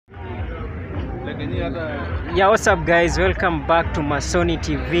Yeah, what's up guys? Welcome back to Masoni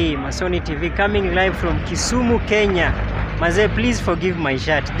TV. Masoni TV coming live from Kisumu, Kenya. Maze, please forgive my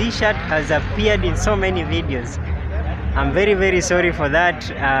shirt. This shirt has appeared in so many videos. I'm very sorry for that.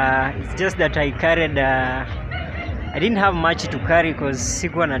 It's just that I carried I didn't have much to carry because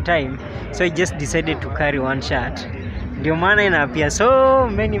sikuwa na time, so I just decided to carry one shirt. Ndio maana ina appear so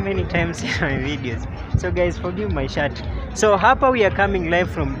many times in my videos. So guys, forgive my shirt. So hapa we are coming live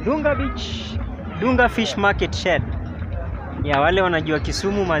from Dunga Beach, Dunga Fish Market Shed. Yeah, wale wanajua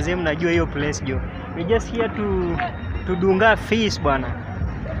Kisumu mazee, mnajua hiyo place jo. We just here to Dunga fish bwana.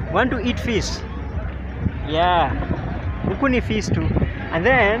 Want to eat fish? Yeah. Huku ni fish too. And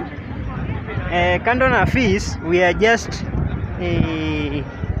then kando na fish, we are just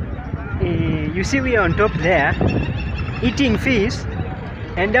you see we are on top there eating fish,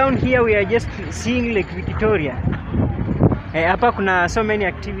 and down here we are just seeing Lake Victoria. Hapa kuna so many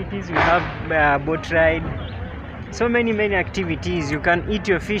activities. We have boat ride, so many activities. You can eat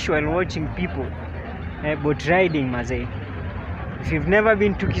your fish while watching people boat riding maze. If you've never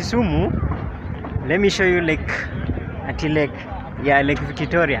been to Kisumu, let me show you Lake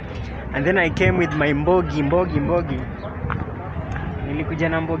Victoria. And then I came with my mbogi. Nilikuja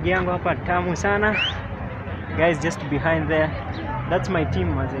na mbogi yangu hapa tamu sana. Guys, just behind there, that's my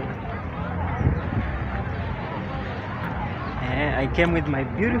team maze. I came with my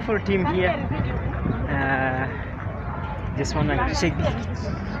beautiful team here. Just wanna shake this.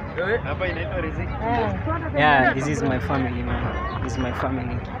 Yeah, this is my family, man. This is my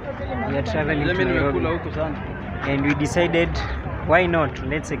family. We are traveling to Nairobi, and we decided, why not?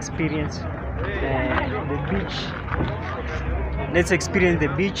 Let's experience the beach. Let's experience the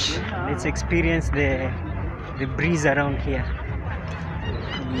beach. Let's experience the breeze around here.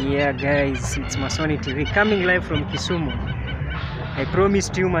 Yeah, guys, it's Masoni TV coming live from Kisumu. I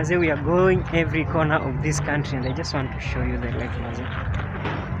promised you, maze, we are going every corner of this country, and I just want to show you the lake, maze.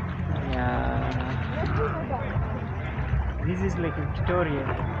 Yeah, this is Lake Victoria.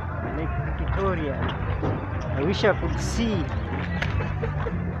 Lake Victoria. I wish I could see.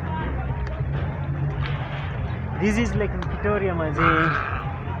 This is Lake Victoria, maze.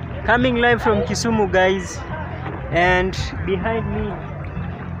 Coming live from Kisumu, guys, and behind me,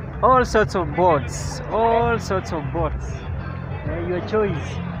 all sorts of boats. Your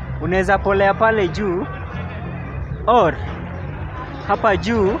choice. Unaweza polea pale juu or hapa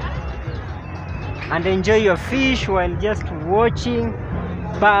juu and enjoy your fish while just watching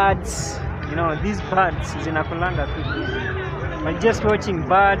birds. You know, these birds zinakulanga fish. While just watching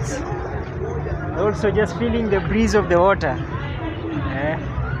birds, also just feeling the breeze of the water.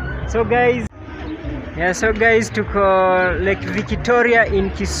 So guys, tuko Lake Victoria in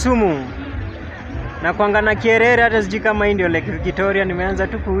Kisumu. Na kuanga na kierere, hata sijui kama hii ndio Lake Victoria. Nimeanza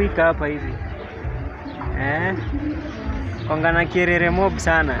tu kuwika hapa hivi. Kuanga na kierere mob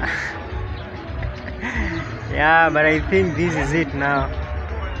sana. Yeah, but I think this is it now.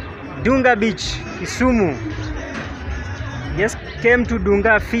 Dunga Beach, Kisumu. Just came to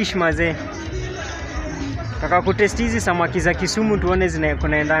Dunga Fish maze. Kaka kutesti hizi samaki za Kisumu tuone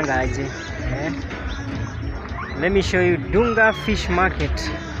kunaendanga aje. Let me show you Dunga Fish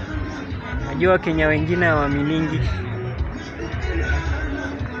Market. Najua Kenya wengine hawaminingi.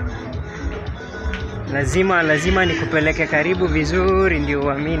 Lazima nikupeleke karibu vizuri ndio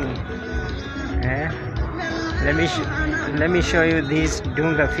uamini. Let me show you this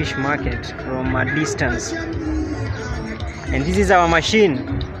Dunga Fish Market from a distance. And this is our machine.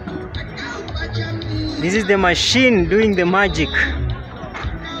 This is the machine doing the magic.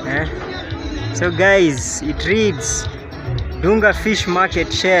 So guys, it reads Dunga Fish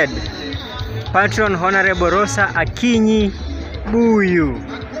Market Shed, Patron Honorable Rosa Akinyi Buyu.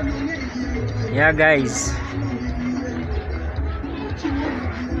 Yeah guys,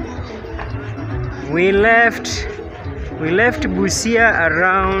 we left Busia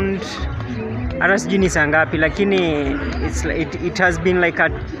around arasjini sangapi, lakini it has been like a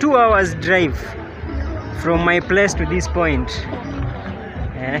 2 hours drive from my place to this point.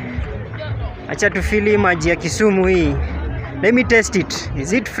 Acha tufili maji ya Kisumu hii. Let me test it.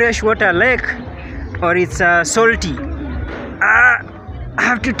 Is it freshwater lake or it's salty? I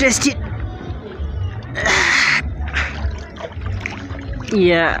have to test it.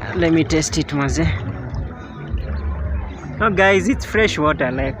 Yeah, let me test it maze. No guys, it's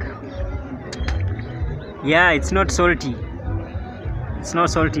freshwater lake. Yeah, it's not salty. It's not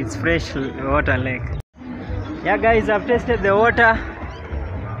salty, it's fresh water lake. Yeah guys, I've tested the water.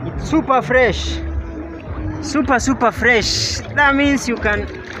 It's super fresh. Super fresh. That means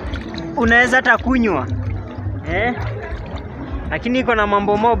unaweza hata kunywa. Lakini iko na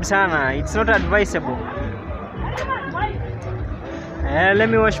mambo mob sana. It's not advisable. Let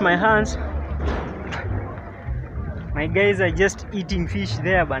me wash my hands. My guys are just eating fish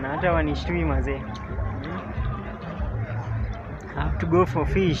there bana. Hata wanishtui mazee. I have to go for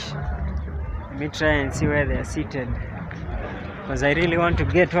fish. Let me try and see where they are seated. Because I really want to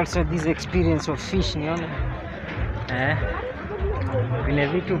get also this experience of fish, niona. Vile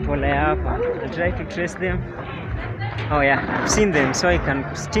vitu pole hapa. I'll try to trace them. Oh yeah, I've seen them, so I can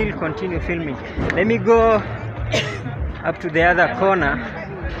still continue filming. Let me go up to the other corner.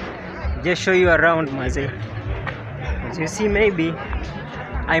 Just show you around, maze. As you see, maybe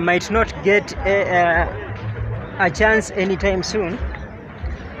I might not get a chance anytime soon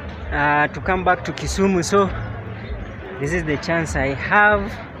to come back to Kisumu, so this is the chance I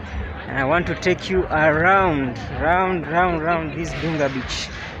have, and I want to take you around this Dunga beach.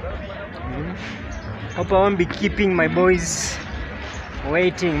 Hope I won't be keeping my boys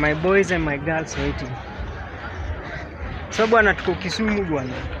waiting, my boys and my girls waiting. So bwana, tuko Kisumu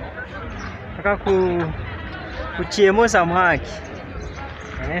bwana. Nataka kuchiemo samaki.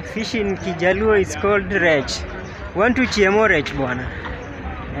 Fish in Kijaluo is called rech. Want to chiemo rech bwana.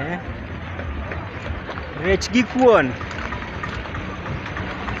 Rech gikuon.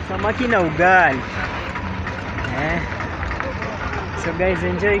 Samaki na ugali. So guys,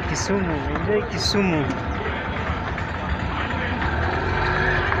 enjoy Kisumu. Enjoy Kisumu.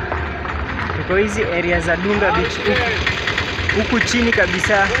 Tuko hizi area za Dunga Beach huku chini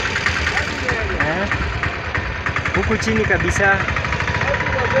kabisa. Huku chini kabisa.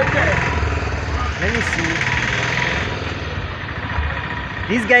 Let me see.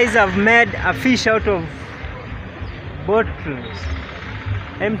 These guys have made a fish out of bottles,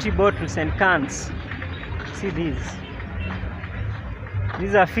 empty bottles and cans. See these.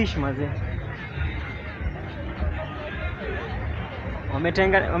 These are fish, maze.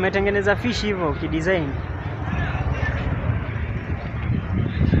 Wametengeneza fish hivyo kidesign.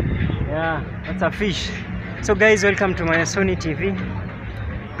 Yeah, that's a fish. So guys, welcome to Masoni TV.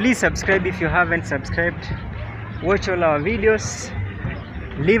 Please subscribe if you haven't subscribed. Watch all our videos.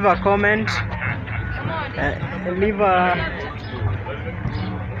 Leave a comment.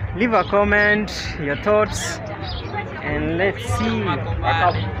 Leave a comment, your thoughts, and let's see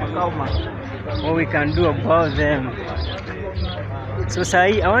what we can do about them. So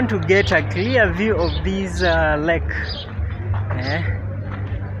Sai, I want to get a clear view of this lake.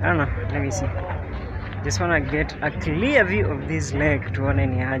 I don't know, let me see. Just want to get a clear view of this lake tuone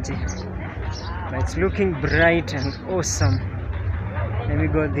ni aje. But it's looking bright and awesome. Let me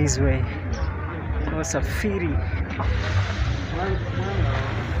go this way. Oh, Safiri.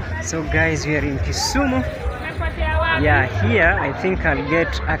 So guys, we are in Kisumu. Yeah, here I think I'll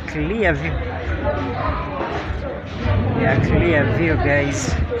get a clear view. Yeah, clear view,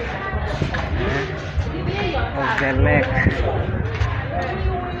 guys, of the lake.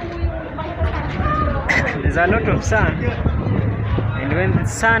 There's a lot of sun, and when the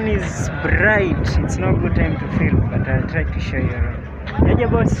sun is bright, it's not good time to film, but I'll try to show you around. Yaje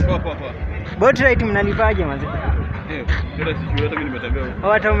boss? Boat ride mnalipaje mazi?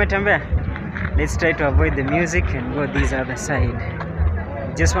 Oh, hata umetembea? Let's try to avoid the music and go this other side.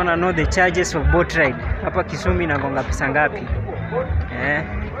 Just wanna know the charges of boat ride. Hapa Kisumu inagonga pesa ngapi?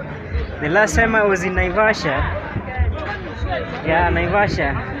 The last time I was in Naivasha. Yeah,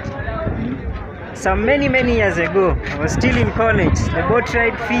 Naivasha. Some many years ago. I was still in college. The boat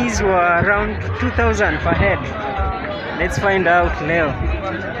ride fees were around 2,000 per head. Let's find out leo.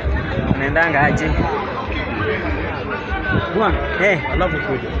 Unaendanga aje? Bwana, alafu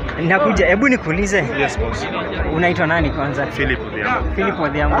kuja. Ninakuja. Hebu nikuulize. Yes boss. Unaitwa nani kwanza? Philip Odhiambo. Philip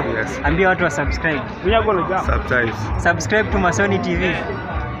Odhiambo. Yes. Ambia watu wa subscribe. Subscribe to Masoni TV.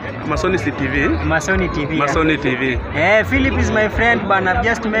 Masoni TV. Masoni TV. Masoni TV. Philip is my friend, but I've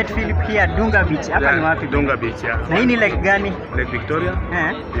just met Philip here Dunga Beach. Hapa ni wapi? Dunga Beach, yeah. Na hii ni lake gani? Lake Victoria.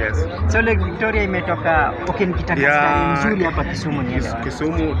 Yes. So Lake Victoria imetoka nikitaka yeah, nzuri hapa Kisumu ni elewa.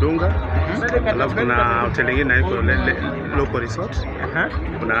 Kisumu Dunga. Alafu kuna hotel nyingine inaitwa local resort.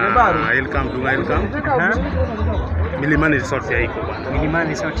 Kuna Welcome Dunga Welcome. Milimani Resort ya iko bwana. Milimani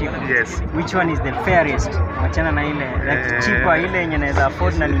Resort iko. Yes. Which one is the fairest? Wachana na ile cheaper ile yenye naweza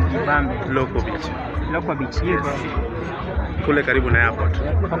afford na ni Kibambe. Local Beach. Local Beach. Yes. kule karibu na airport.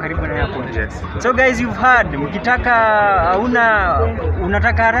 Hapo karibu na airport. Yes. So guys, you've heard, mkitaka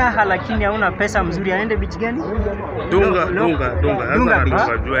unataka raha lakini hauna pesa mzuri, aende beach gani? Dunga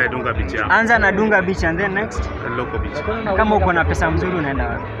beach. Anza na Dunga beach and then next Local beach. Kama uko na pesa mzuri unaenda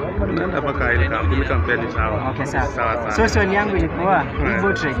wapi? Unaenda mpaka Ilkam pia ni sawa. Okay, sawa. So swali yangu ilikuwa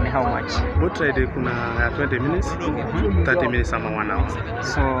boat ride ni how much? Boat ride kuna 20 minutes, 30 minutes ama 1 hour.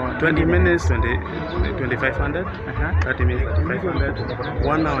 So 20 minutes 2500, 30 minutes 3500,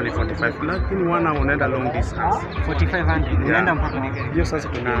 1 hour ni 45, lakini 1 hour unaenda long distance. 4500 unaenda mpaka wapi? Hiyo sasa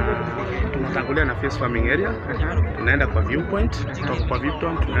tunatangulia na face farming area. Tunaenda kwa viewpoint, kutoka kwa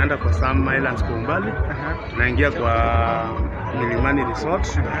viewpoint tunaenda kwa Some Islands kwa umbali. Tunaingia kwa Milimani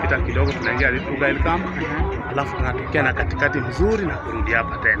Resort, tunapita kidogo tunaingia Ilkam. Alafu tunatokea na katikati mzuri na kurudi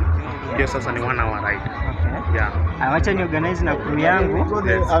hapa tena. Hiyo sasa ni 1 hour ride. Yeah. Awacha ni organize na crew yangu.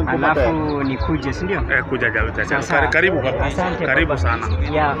 Yes. Alafu nikuje, si ndio? Kuja jaluta. Karibu baba. Asante. Karibu sana.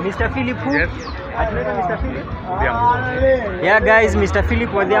 Yeah, Mr. Philip. Yes. Atunaita Mr. Philip? Yeah. Yeah guys, Mr.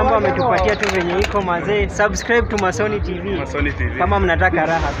 Philip Wadhiambo ametupatia tu venye iko mazee. Subscribe to Masoni TV. Masoni TV. Kama mnataka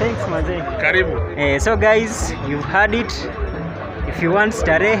raha. Thanks mazee. Karibu. So guys, you've heard it. If you want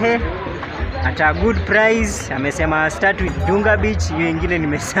starehe at a good price, amesema start with Dunga Beach, hiyo ingine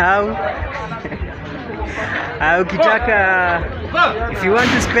nimesahau. Ukitaka, if you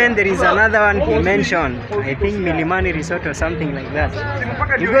want to spend, there is another one he mentioned, I think Milimani Resort or something like that.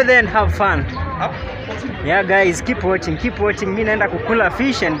 You go there and have fun. Yeah guys, keep watching. Mimi naenda kukula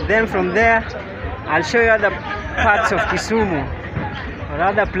fish and then from there I'll show you other parts of Kisumu or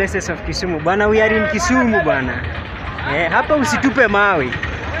other places of Kisumu. Bana, we are in Kisumu bana. Hapa usitupe mawe.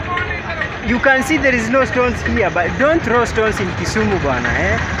 You can see there is no stones here, but don't throw stones in Kisumu bana.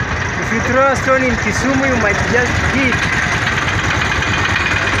 If you throw a stone in Kisumu, you might just hit.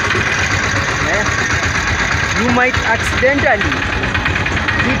 You might accidentally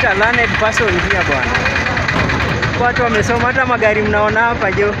hit a learned person here bwana. Watu wamesoma, hata magari mnaona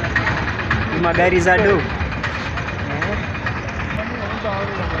hapa jo, ni magari za do.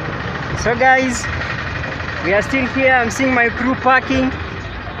 So guys, we are still here. I'm seeing my crew parking.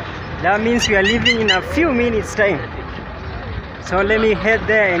 That means we are leaving in a few minutes time. So let me head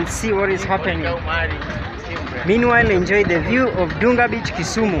there and see what is happening. Meanwhile, enjoy the view of Dunga Beach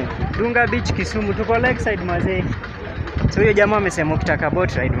Kisumu. Dunga Beach Kisumu, tuko lakeside mazee. So hiyo jamaa amesema ukitaka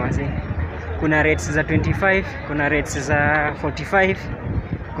boat ride mazee, kuna rates za 25, kuna rates za 45,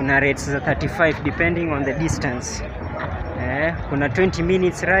 kuna rates za 35 depending on the distance. Kuna 20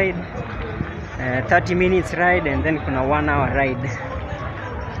 minutes ride, 30 minutes ride and then kuna 1 hour ride.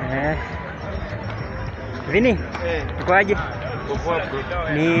 Vini, tuko aje?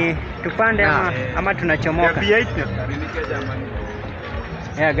 Ni tupande ama tunachomoka?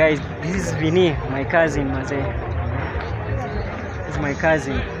 Yeah guys, this is Vini, my cousin mazee. This is my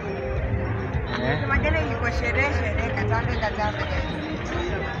cousin.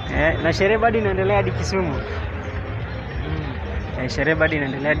 Na sherehe bado inaendelea hadi Kisumu. Sherehe bado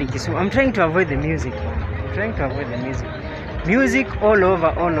inaendelea hadi Kisumu. I'm trying to avoid the music. Music all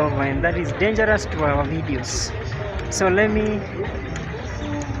over, and that is dangerous to our videos. So let me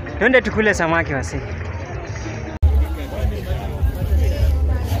twende tukule samaki wasi.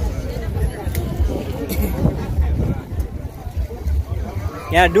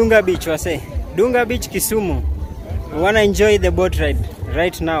 Yeah, Dunga Beach wase. Dunga Beach Kisumu. We wanna enjoy the boat ride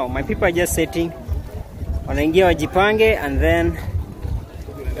right now. My people are just setting. Wanaingia wajipange and then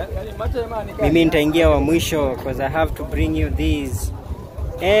mimi nitaingia wa mwisho because I have to bring you these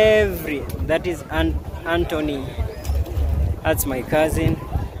that is Anthony. That's my cousin,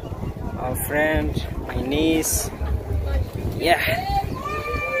 our friend, my niece. Yeah.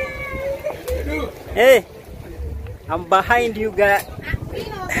 Hey, I'm behind you guys.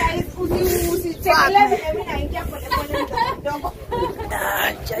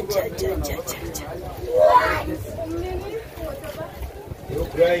 You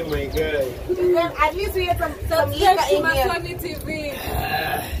cry, my guy. At least we have some Masoni TV.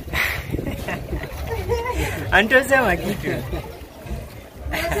 Antosema kitu.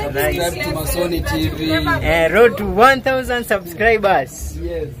 Subscribe to Masoni TV. Road to 1000 subscribers.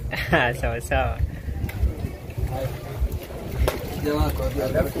 Yes. Sawa sawa.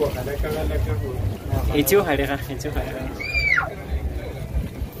 It's you haraka.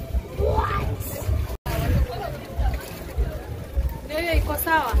 Ndio iko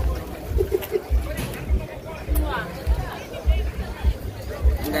sawa.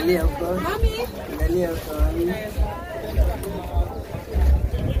 Angalia huko. Mami, angalia huko.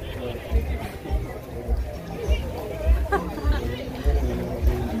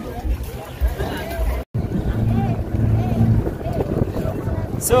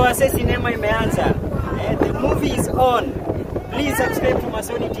 So ase cinema imeanza. The movie is on. Please subscribe to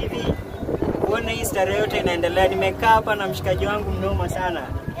Masoni TV. Uone hii story yote inaendelea. Nimekaa hapa na mshikaji wangu mnoma sana.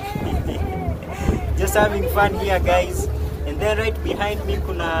 Just having fun here guys. And then right behind me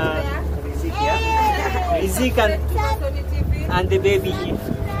kuna Riziki, yeah? Riziki and the baby here.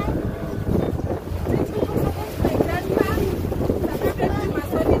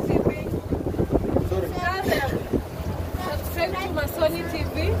 Masoni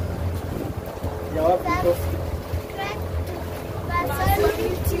TV.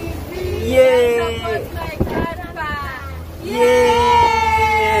 Yeah.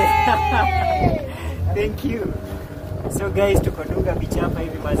 Thank you. So guys, tukodunga beach hapa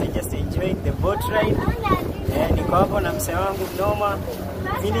hivi maze, just enjoying the boat ride. Niko hapo na msee wangu mnoma.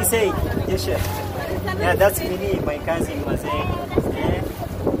 Mini say, yeah, that's Mini, my cousin maze.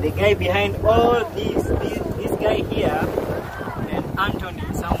 The guy behind all this guy here, and Anthony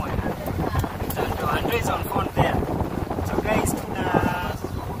somewhere. Andre is on phone there. So guys,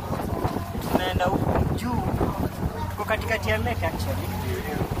 tunaenda huku juu. Tuko katikati ya lake actually.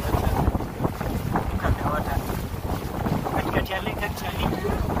 Look at the water. Katikati ya lake actually.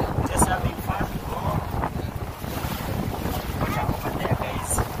 Just having fun. Water over there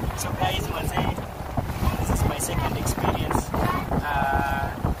guys. So guys, this is my second experience.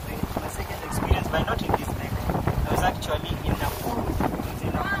 My second experience, but not in this lake. I was actually in Nakuru.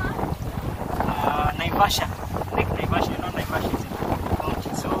 Naivasha. Lake Naivasha, you know Naivasha is in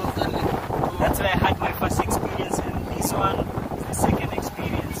County. So that's where I had my first experience, and this one is the second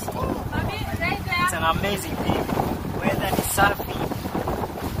experience. It's an amazing thing. Weather is safi.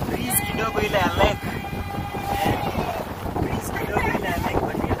 Breeze kidogo ile ya lake. Breeze kidogo ile ya lake,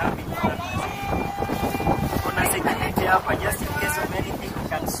 but we're having fun. Kuna security hapa, just in case of anything, you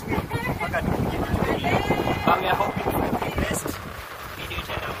can swim. Mpaka tukuje to the lake. But we are hoping for the best. Video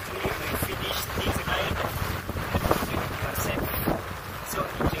tena mzuri, we finish this ride. So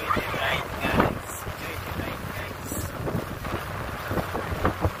enjoy the ride guys. Enjoy the ride guys.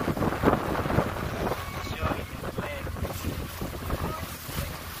 Enjoy the ride.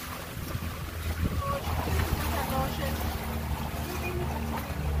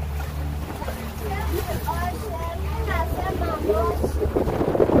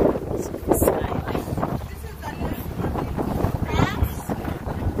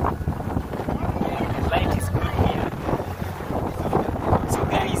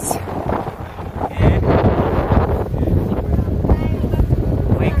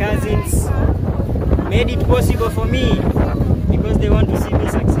 Made it possible for me because they want to see me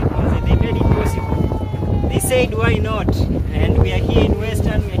succeed. They made it possible. They said why not, and we are here in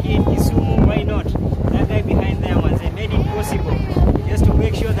Western, we are here in Kisumu, why not? That guy behind there was, they made it possible just to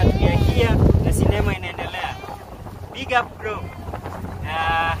make sure that we are here. The cinema inaendelea. Big up bro.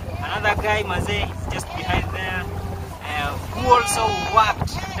 Another guy Maze is just behind there, who also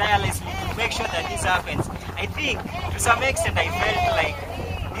worked tirelessly to make sure that this happens. I think to some extent I felt like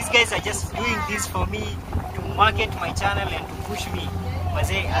these guys are just doing this for me to market my channel and to push me.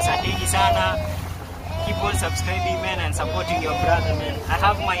 Maze, asanteni sana. Keep on subscribing, man, and supporting your brother, man. I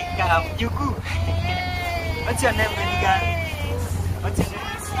have my Juku. What's your name, baby girl? What's your name?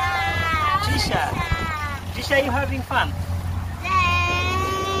 Trisha. Trisha, you having fun?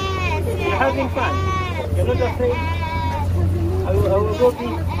 You're having fun? You're not afraid? I will go be.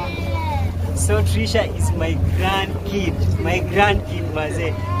 So Trisha is my grandkid,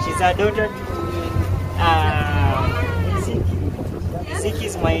 Maze. She's a daughter to Riziki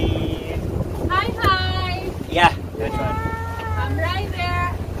is my... Hi. Yeah, that one. I'm right there.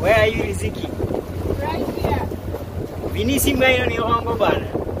 Where are you, Riziki? Right here. Vinisi mwayo ni hongo bana.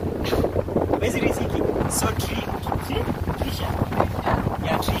 Where's Riziki? So Trisha.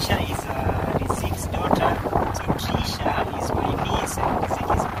 Yeah, Trisha is Riziki's daughter. So Trisha is my niece and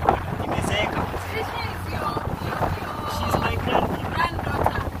Riziki is my daughter. Trisha is your She's my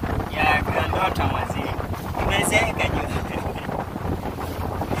granddaughter. Yeah, granddaughter Maze. Nimezeka juu.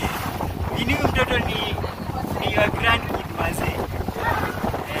 Vini mtoto ni your grandkid Maze.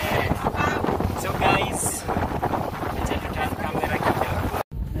 So guys, acha tutan kamera kidogo.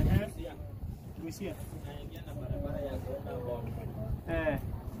 Tumesia.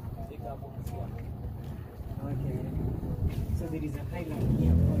 Okay. So there is a highland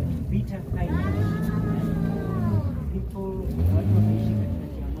here called Vita Highland. People, watu wanaishi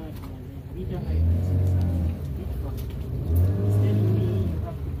katikati ya maji na Vita Highland. It's telling me you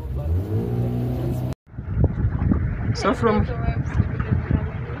have to go back.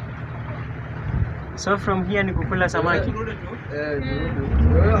 So from here ni kukula samaki.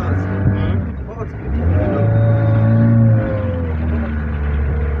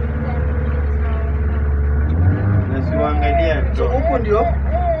 Hapo ndio.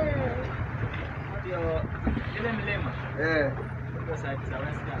 Ile mlima.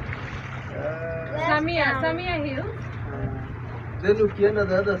 Samia Hill. Then ukienda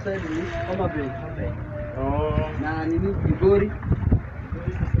the other side ni kama Bay. Na nini Igori.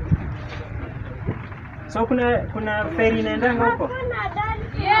 So kuna ferry inaenda huko?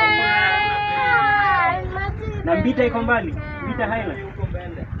 Yeah. Na Mbita iko mbali? Mbita Highland.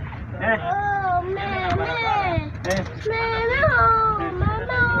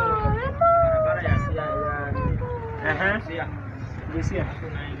 Busia.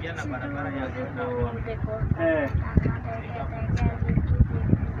 Tunaingia na barabara ya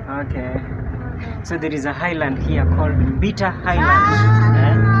Okay. So there is a highland here called Mbita Highland.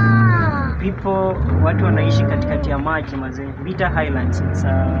 Watu wanaishi katikati ya maji mazee. Mbita Highlands. It's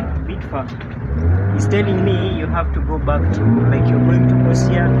a bit far. He's telling me you have to go back to, like you're going to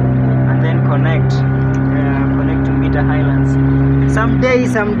Busia and then connect to Mbita Highlands.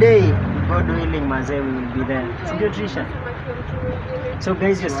 Someday, God willing, mazee, we will be there. Sindio Trisha? So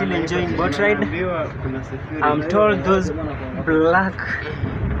guys, you're still enjoying boat ride. I'm told those black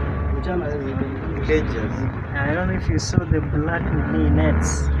Cages. I don't know if you saw the black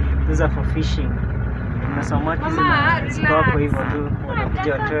nets. Those are for fishing. Na samaki ziko hapo hivyo tu,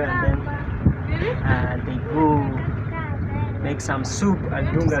 wanakuja watoe and then they go make some soup at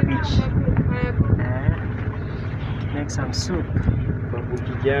Dunga Beach. Make some soup. Babu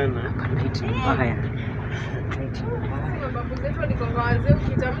kijana. Right in Bahaya. Babu zetu ni kwa wazee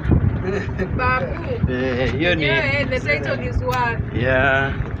ukita mtu babu. Hiyo ni. Yeah, the title is what?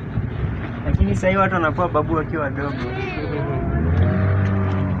 Yeah. Lakini sasa watu wanakuwa babu wakiwa wadogo.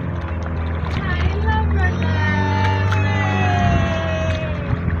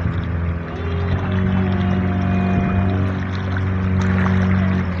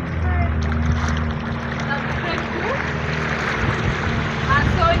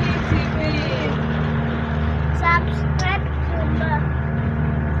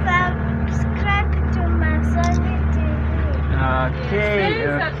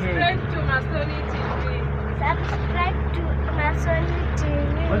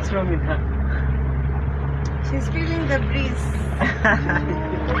 What's wrong with her? She's feeling the breeze.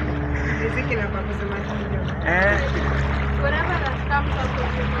 Whatever that comes out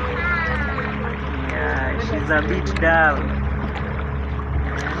of your mouth. Yeah, she's a bit dull.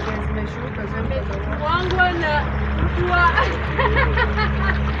 Wangu na kuwa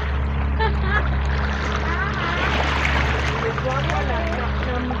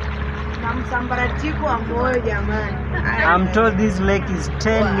na msambaratiko wa moyo jamani. I'm told this lake is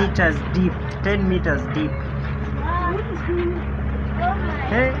 10 meters deep. 10 meters deep.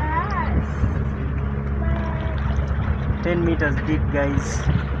 Hey. 10 meters deep, guys.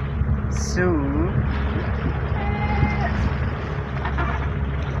 So,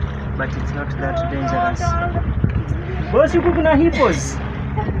 but it's not that dangerous. Boss, huku kuna hippos.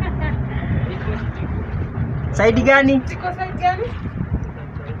 Side gani? Siko side gani?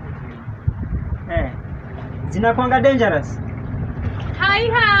 Zinakuanga dangerous. Hi.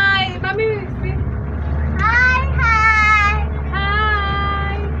 Mami wisi.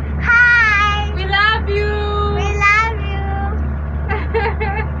 Hi. We love you.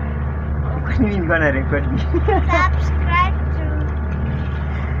 Kwa nini nilikuwa na record? Subscribe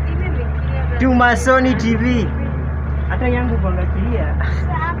to Masoni TV. Hata yangu kuangalia.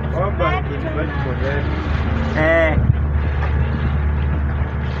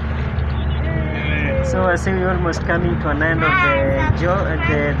 So I say we're almost coming to an end of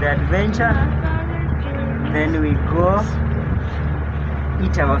the adventure. Then we go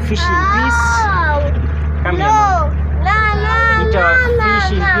eat our fish in peace. Come here, Mom. Eat our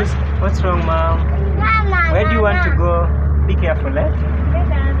fish in peace. What's wrong, Mom? Where do you want to go? Be careful, eh?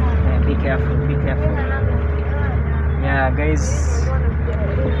 Yeah, be careful. Yeah, guys.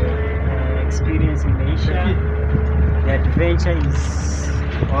 Experience in Asia. The adventure is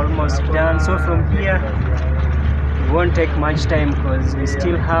almost done. So from here it won't take much time because we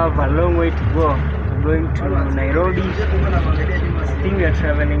still have a long way to go. We're going to Nairobi. I think we are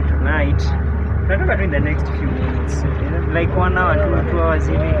traveling tonight. We're not in the next few minutes, like 1 hour, 2 hours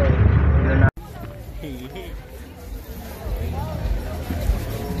even.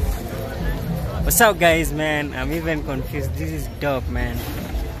 What's up, guys, man? I'm even confused. This is dope, man.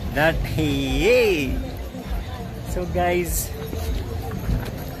 Hey. So guys,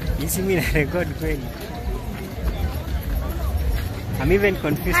 you see me na record kweli. I'm even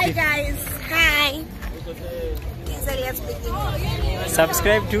confused. Hi guys. Hi.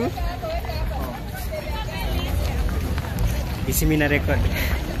 Subscribe to. You see me na record.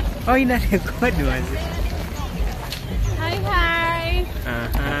 Oh, ina record was. Hi.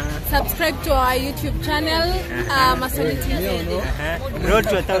 Subscribe to our YouTube channel, Masoni TV. Road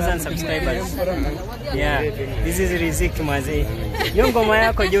to 1,000 subscribers. Yeah, this is Rizik Maze. Hiyo ngoma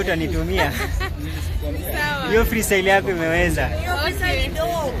yako je utanitumia? Hiyo freestyle yako imeweza.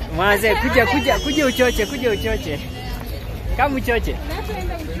 Maze, kuja uchoche. Kama uchoche.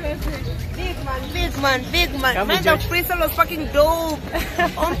 Big man. Man, the freestyle was fucking dope.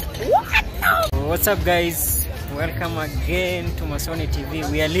 What's up, guys? Welcome again to Masoni TV.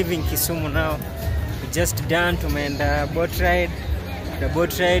 We are leaving Kisumu now. We just done to the boat ride. The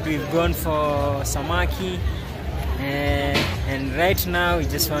boat ride, we've gone for samaki, and right now we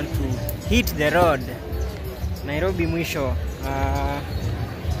just want to hit the road. Nairobi mwisho.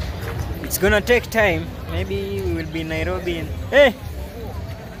 It's gonna take time. Maybe we will be in Nairobi in... Hey!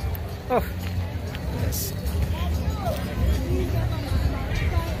 Oh! Yes.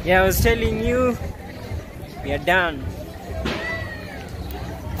 Yeah, I was telling you, we are done.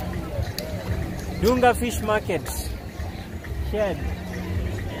 Dunga Fish Market, shared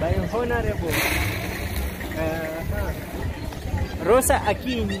by Honorable Rosa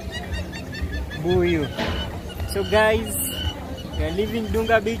Akin Buyu. So guys, we are leaving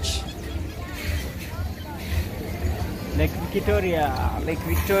Dunga Beach, Lake Victoria,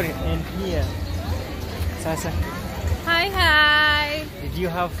 and here. Sasa. Hi. Did you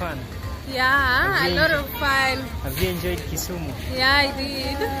have fun? Yeah, a lot of fun. Have you enjoyed Kisumu? Yeah, I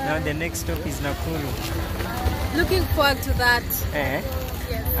did. Now the next stop is Nakuru. Looking forward to that. Yes.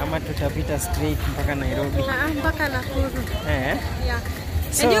 Ama tutapita straight mpaka Nairobi. Mpaka Nakuru. Yeah.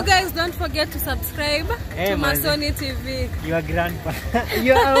 So, and you guys don't forget to subscribe to Masoni TV. Your grandpa.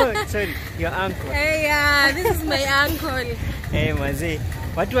 Your uncle. Hey, yeah, this is my uncle. Hey, maze.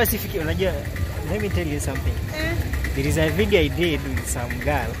 Watu wasifiki, unajua, let me tell you something. There is a video I did with some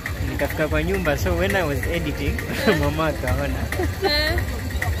girl. Nikafika kwa nyumba, so when I was editing, mama akaona.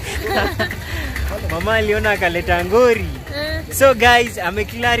 Mama aliona akaleta ngori. So guys,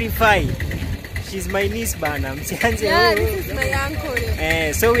 clarify. She's my niece bana. Yeah, this is my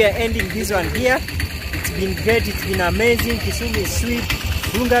uncle. So we are ending this one here. It's been great, it's been amazing. Kisumu is sweet.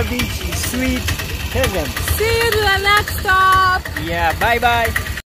 Dunga Beach is sweet. Heaven. See you to the next stop. Yeah, bye.